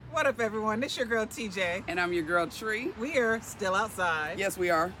What up, everyone? This your girl, TJ. And I'm your girl, Tree. We are still outside. Yes, we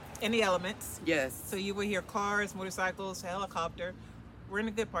are. In the elements. Yes. So you will hear cars, motorcycles, helicopter. We're in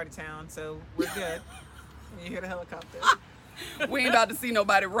a good part of town, so we're good. You hear the helicopter. We ain't about to see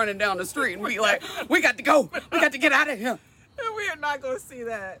nobody running down the street and be like, we got to go. We got to get out of here. We are not going to see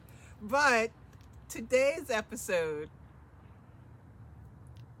that. But today's episode,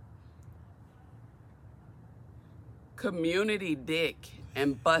 Community Dick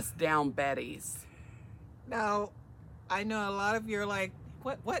and BustDown Betties. now, I know a lot of you are like,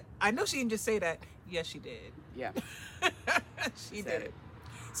 what? I know she didn't just say that. Yes, she did. Yeah. She Said did. it.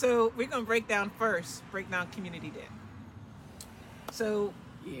 So we're going to break down Community Dick. So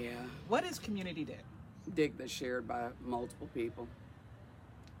Yeah. what is Community Dick? Dick that's shared by multiple people,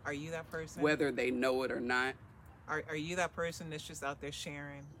 Are you that person? whether they know it or not, Are you that person that's just out there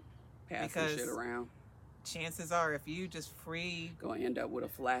sharing? passing Because- shit around. Chances are, if you just free, Gonna end up with a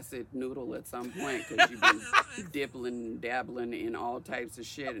flaccid noodle at some point because you've been dibbling and dabbling in all types of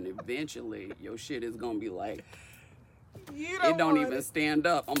shit, and eventually your shit is gonna be like, you it don't want even stand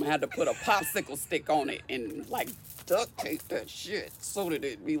up. I'm gonna have to put a popsicle stick on it and like duct tape that shit so that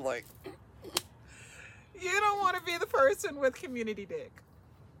it be like, You don't want to be the person with Community Dick.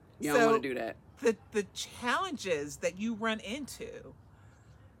 you don't So- want to do that. The challenges that you run into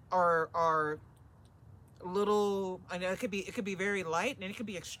are little. I know it could be very light and it could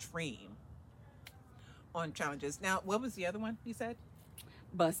be extreme on challenges. Now, what was the other one you said?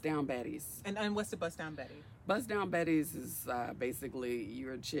 BustDown Betties. And what's the BustDown Betty? BustDown Betties is basically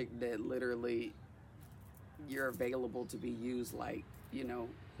you're a chick that literally you're available to be used, like, you know,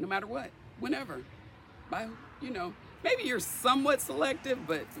 no matter what, whenever. By, you know, maybe you're somewhat selective,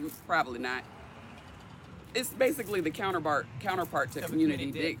 but probably not. It's basically the counterpart to Of Community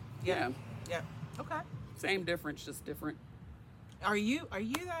Community Dick. Dick. Yeah. Yeah. Okay. Same difference, just different. Are you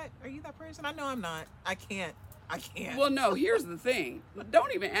that person? I know I'm not. I can't. Well, no, here's the thing.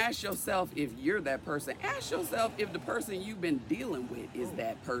 Don't even ask yourself if you're that person. Ask yourself if the person you've been dealing with is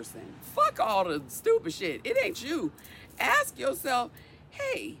that person. Fuck all the stupid shit. It ain't you. Ask yourself,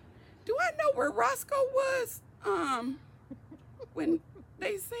 hey, do I know where Roscoe was? When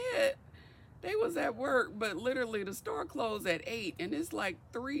they said they was at work, but literally the store closed at 8 and it's like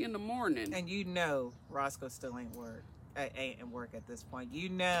 3 in the morning. And you know Roscoe still ain't at work at this point. You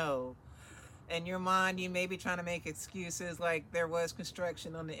know, in your mind, you may be trying to make excuses like there was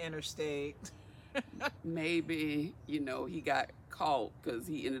construction on the interstate. Maybe, you know, he got caught because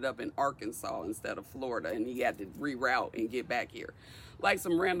he ended up in Arkansas instead of Florida and he had to reroute and get back here. Like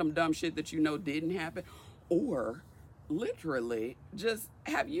some random dumb shit that you know didn't happen. Or literally, just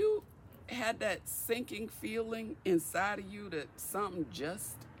have you had that sinking feeling inside of you that something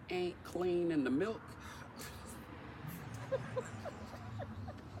just ain't clean in the milk?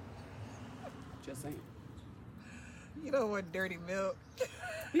 Just saying. You don't want dirty milk.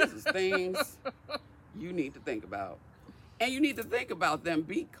 These are things you need to think about. And you need to think about them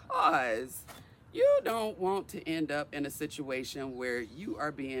because you don't want to end up in a situation where you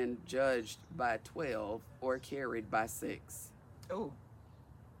are being judged by 12 or carried by 6. Ooh.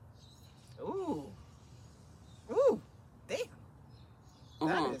 Ooh. Ooh. Damn.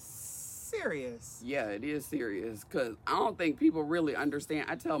 That is serious. Yeah, it is serious because I don't think people really understand.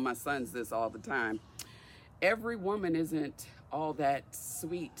 I tell my sons this all the time. Every woman isn't all that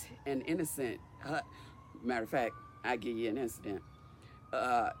sweet and innocent. Matter of fact, I give you an incident.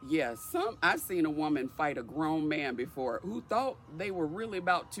 I've seen a woman fight a grown man before who thought they were really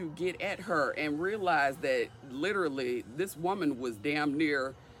about to get at her and realized that literally this woman was damn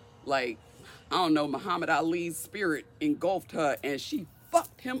near like, I don't know, Muhammad Ali's spirit engulfed her and she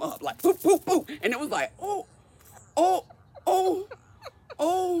fucked him up like boop, boop, boop. And it was like, oh.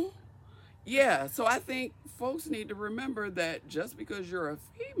 Yeah, so I think folks need to remember that just because you're a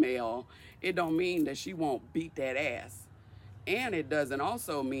female, it don't mean that she won't beat that ass. And it doesn't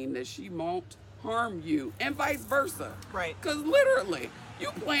also mean that she won't harm you and vice versa. Right. Because literally, you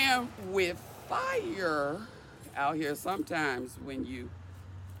playing with fire out here sometimes when you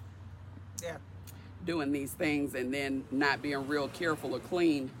Yeah. doing these things and then not being real careful or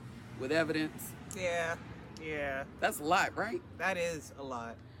clean with evidence. Yeah. Yeah. That's a lot, right? That is a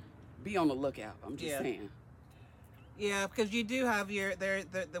lot. Be on the lookout. I'm just saying. Yeah, because you do have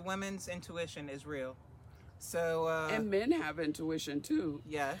the women's intuition is real. So And men have intuition too.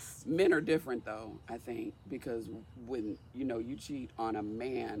 yes. Men are different though, I think, because when you cheat on a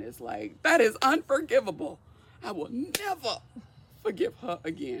man, it's like that is unforgivable. I will never forgive her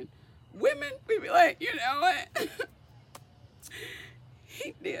again. Women, we be like, you know what?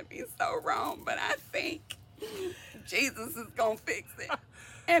 He did me so wrong, but I think Jesus is gonna fix it.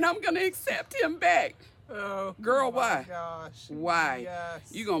 And I'm going to accept him back. Oh, Girl, my why? Gosh. Why? Yes.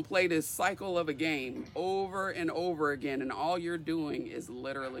 You're going to play this cycle of a game over and over again, and all you're doing is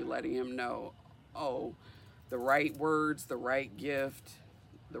literally letting him know, oh, the right words, the right gift,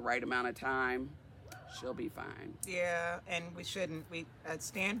 the right amount of time, she'll be fine. Yeah, and we shouldn't. We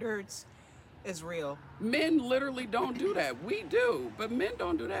standards is real. Men literally don't do that. We do, but men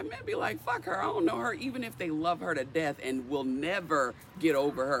don't do that. Men be like, fuck her, I don't know her, even if they love her to death and will never get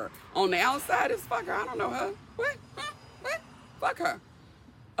over her. On the outside, it's fuck her, I don't know her. What? Huh? What? Fuck her.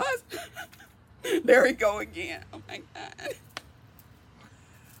 Us? There we go again. Oh my God.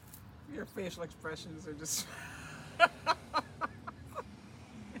 Your facial expressions are just.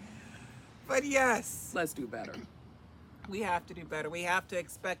 But yes, Let's do better. we have to do better. We have to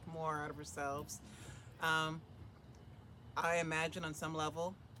expect more out of ourselves. I imagine on some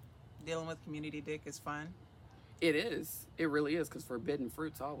level, dealing with community dick is fun. It is. It really is, because forbidden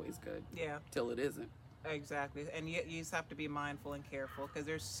fruit's always good. Yeah, Till it isn't. exactly. And you just have to be mindful and careful because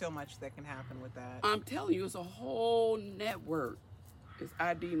there's so much that can happen with that. I'm telling you, it's a whole network. It's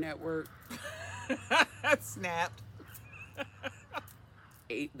ID network. Snapped.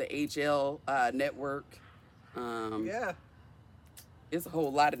 The HL network. Yeah. It's a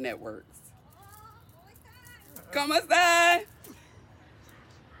whole lot of networks. Come aside.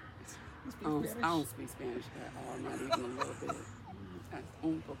 I don't speak Spanish at all, not even a little bit.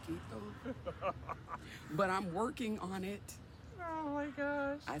 Un poquito. But I'm working on it. Oh my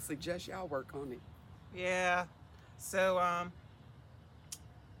gosh. I suggest y'all work on it. Yeah. So,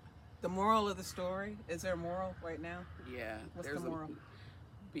 the moral of the story, is there a moral right now? Yeah. What's there's the moral?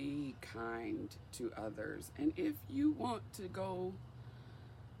 Be kind to others. And if you want to go,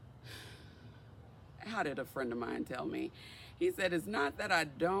 how did a friend of mine tell me? He said, it's not that I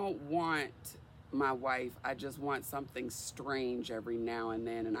don't want my wife, I just want something strange every now and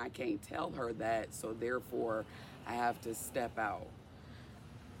then, and I can't tell her that, so therefore I have to step out.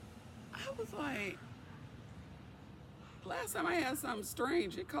 I was like, last time I had something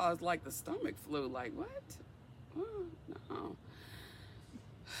strange, it caused like the stomach flu. Like, what? Oh, no.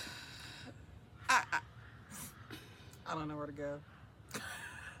 I don't know where to go.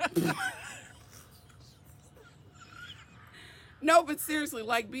 No, but seriously,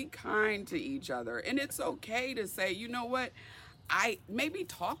 like, be kind to each other. And it's okay to say, you know what? I maybe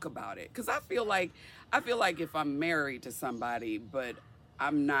talk about it. Because I feel like if I'm married to somebody, but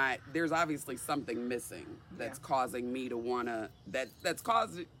I'm not, there's obviously something missing that's causing me to want to, that's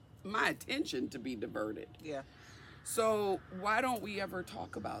causing my attention to be diverted. Yeah. So why don't we ever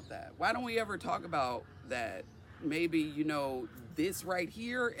talk about that? Why don't we ever talk about that? Maybe, you know, this right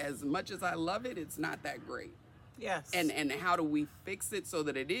here, as much as I love it, it's not that great. Yes. And how do we fix it so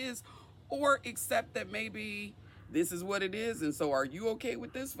that it is? Or accept that maybe this is what it is, and so are you okay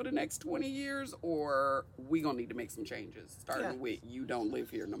with this for the next 20 years? Or we gonna need to make some changes, starting with you don't live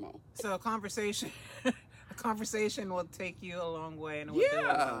here no more. So a conversation will take you a long way, and it will do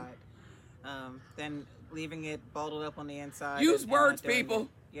a lot. Then leaving it bottled up on the inside. Use and words, not doing people. it.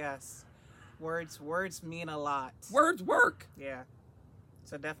 Yes. Words mean a lot. Words work. Yeah.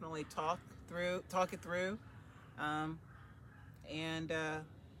 So definitely talk it through. And I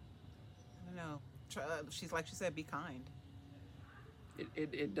don't know. She's like she said, be kind.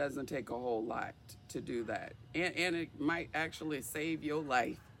 It doesn't take a whole lot to do that. And it might actually save your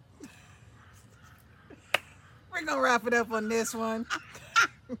life. We're going to wrap it up on this one.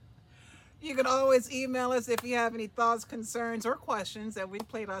 You can always email us if you have any thoughts, concerns, or questions at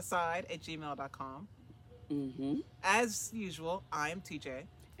weplayedoutside@gmail.com. Mm-hmm. As usual, I'm TJ.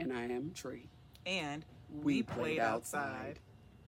 And I am Tree. And we played outside.